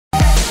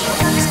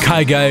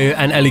Kygo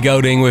and Ellie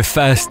Goulding with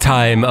First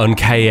Time on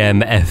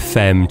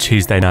KMFM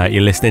Tuesday night.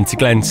 You're listening to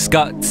Glen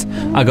Scott.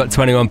 I got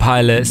 21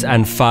 Pilots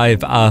and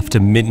 5 After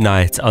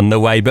Midnight on the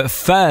way. But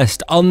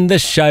first, on the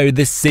show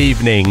this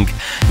evening,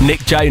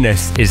 Nick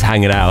Jonas is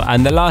hanging out.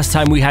 And the last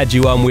time we had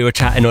you on, we were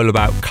chatting all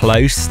about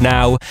Close.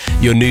 Now,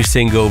 your new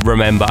single,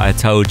 Remember I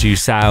Told You,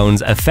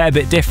 sounds a fair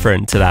bit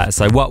different to that.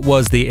 So what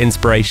was the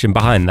inspiration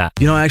behind that?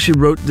 You know, I actually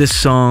wrote this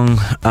song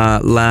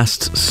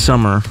last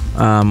summer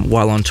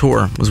while on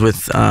tour. I was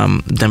with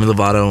Demi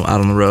Lovato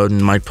out on the road,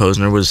 and Mike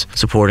Posner was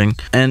supporting.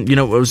 And, you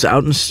know, it was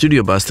out in the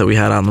studio bus that we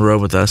had out on the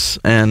road with us,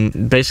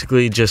 and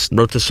basically just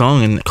wrote the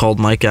song and called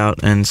Mike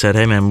out and said,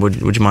 hey, man,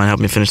 would you mind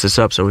helping me finish this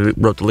up? So we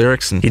wrote the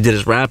lyrics, and he did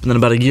his rap. And then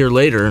about a year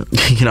later,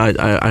 you know,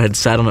 I had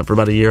sat on it for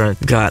about a year. I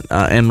got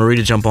Anne-Marie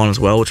to jump on as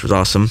well, which was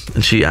awesome.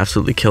 And she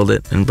absolutely killed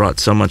it and brought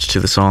so much to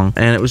the song.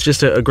 And it was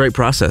just a great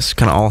process.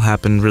 Kind of all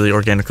happened really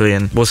organically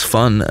and was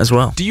fun as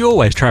well. Do you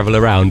always travel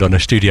around on a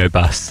studio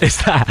bus? Is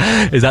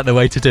that the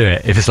way to do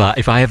it? If it's like,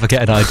 if I ever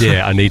get an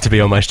idea, I need to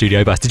be on my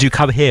studio bus. Did you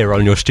come here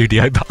on your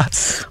studio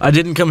bus? I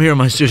didn't come here on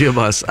my studio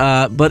bus,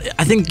 but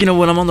I think, you know,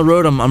 when I'm on the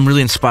road, I'm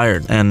really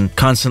inspired and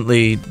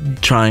constantly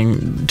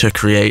trying to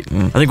create.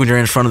 And I think when you're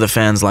in front of the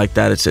fans like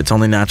that, it's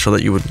only natural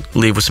that you would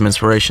leave with some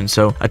inspiration.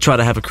 So I try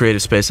to have a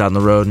creative space out on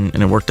the road, and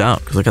it worked out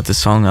because I got this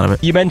song out of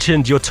it. You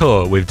mentioned your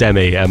tour with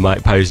Demi and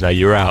Mike Posner.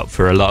 You were out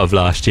for a lot of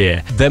last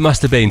year. There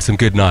must have been some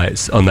good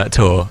nights on that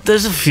tour.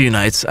 There's a few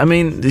nights. I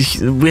mean,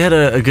 we had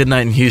a good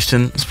night in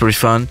Houston. It's pretty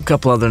fun. A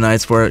couple other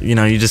nights where, you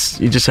know, you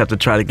just have to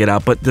try to get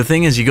out. But the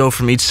thing is, you go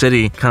from each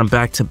city kind of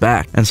back to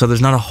back, and so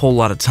there's not a whole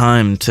lot of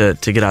time to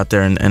get out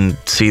there and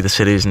see the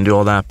cities and do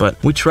all that,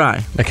 but we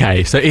try.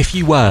 Okay, so if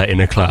you were in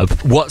a club,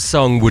 what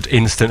song would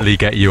instantly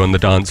get you on the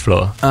dance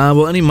floor?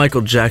 Well, any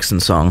Michael Jackson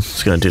song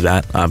is going to do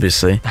that,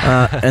 obviously.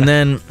 And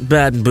then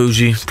Bad and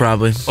Bougie,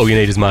 probably. All you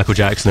need is Michael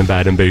Jackson and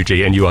Bad and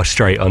Bougie, and you are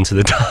straight onto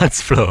the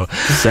dance floor.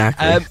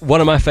 Exactly.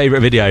 One of my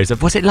favourite videos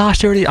was it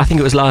last year? I think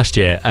it was last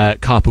year.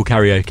 Carpool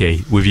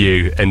Karaoke with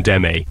you and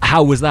Demi.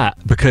 How was that?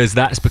 Because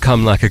that's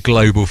become like a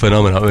global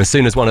phenomenon. As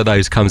soon as one of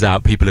those comes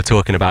out, people are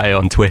talking about it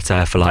on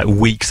Twitter for like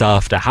weeks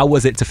after. How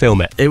was it to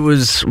film it? It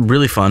was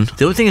really fun.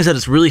 The only thing is that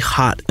it's really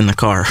hot in the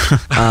car.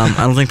 I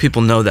don't think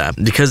people know that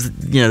because,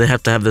 you know, they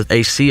have to have the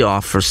AC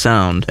off for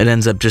sound. It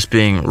ends up just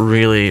being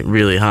really,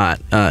 really hot.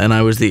 And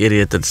I was the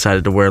idiot that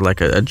decided to wear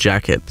like a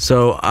jacket.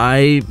 So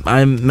I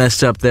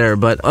messed up there.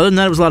 But other than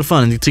that, it was a lot of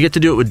fun. And to get to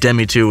do it with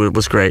Demi too, it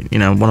was great. You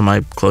know, one of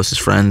my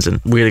closest friends,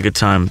 and we had a good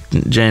time.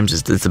 James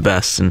is the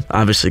best, and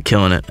obviously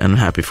killing it, and I'm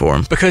happy for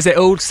him. Because it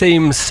all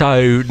seems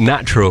so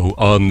natural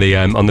on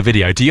the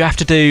video. Do you have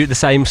to do the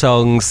same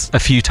songs a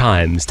few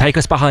times? Take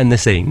us behind the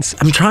scenes.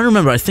 I'm trying to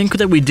remember. I think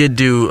that we did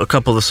do a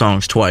couple of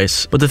songs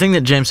twice. But the thing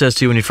that James says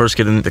to you when you first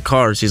get in the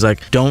car is he's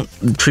like, don't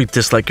treat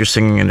this like you're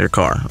singing in your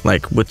car,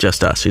 like with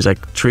just us. He's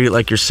like, treat it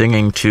like you're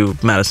singing to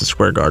Madison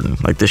Square Garden.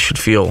 Like this should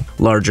feel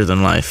larger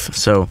than life.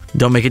 So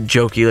don't make it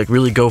jokey, like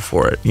really go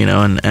for it, you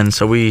know? And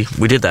so we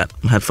did that.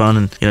 Had fun.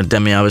 And, you know,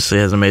 Demi obviously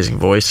has an amazing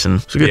voice,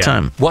 and it's a good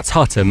time. What's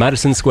hotter,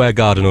 Madison Square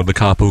Garden or the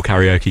Carpool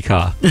Karaoke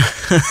car?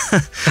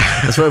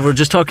 That's right. We're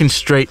just talking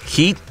straight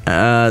heat.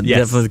 Yes.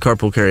 Definitely the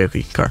Carpool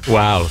Karaoke car.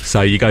 Wow.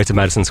 So you go to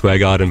Madison Square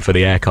Garden for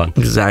the aircon.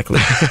 Exactly.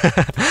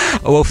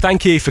 Well,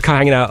 thank you for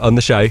hanging out on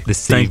the show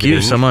this evening. Thank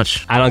you so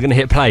much. And I'm going to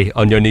hit play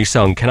on your new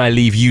song. Can I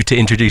leave you to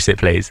introduce it,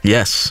 please?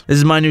 Yes. This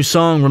is my new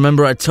song,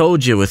 Remember I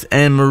Told You, with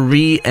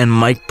Anne-Marie and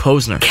Mike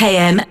Posner.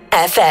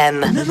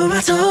 KMFM. Remember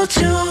I told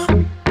you.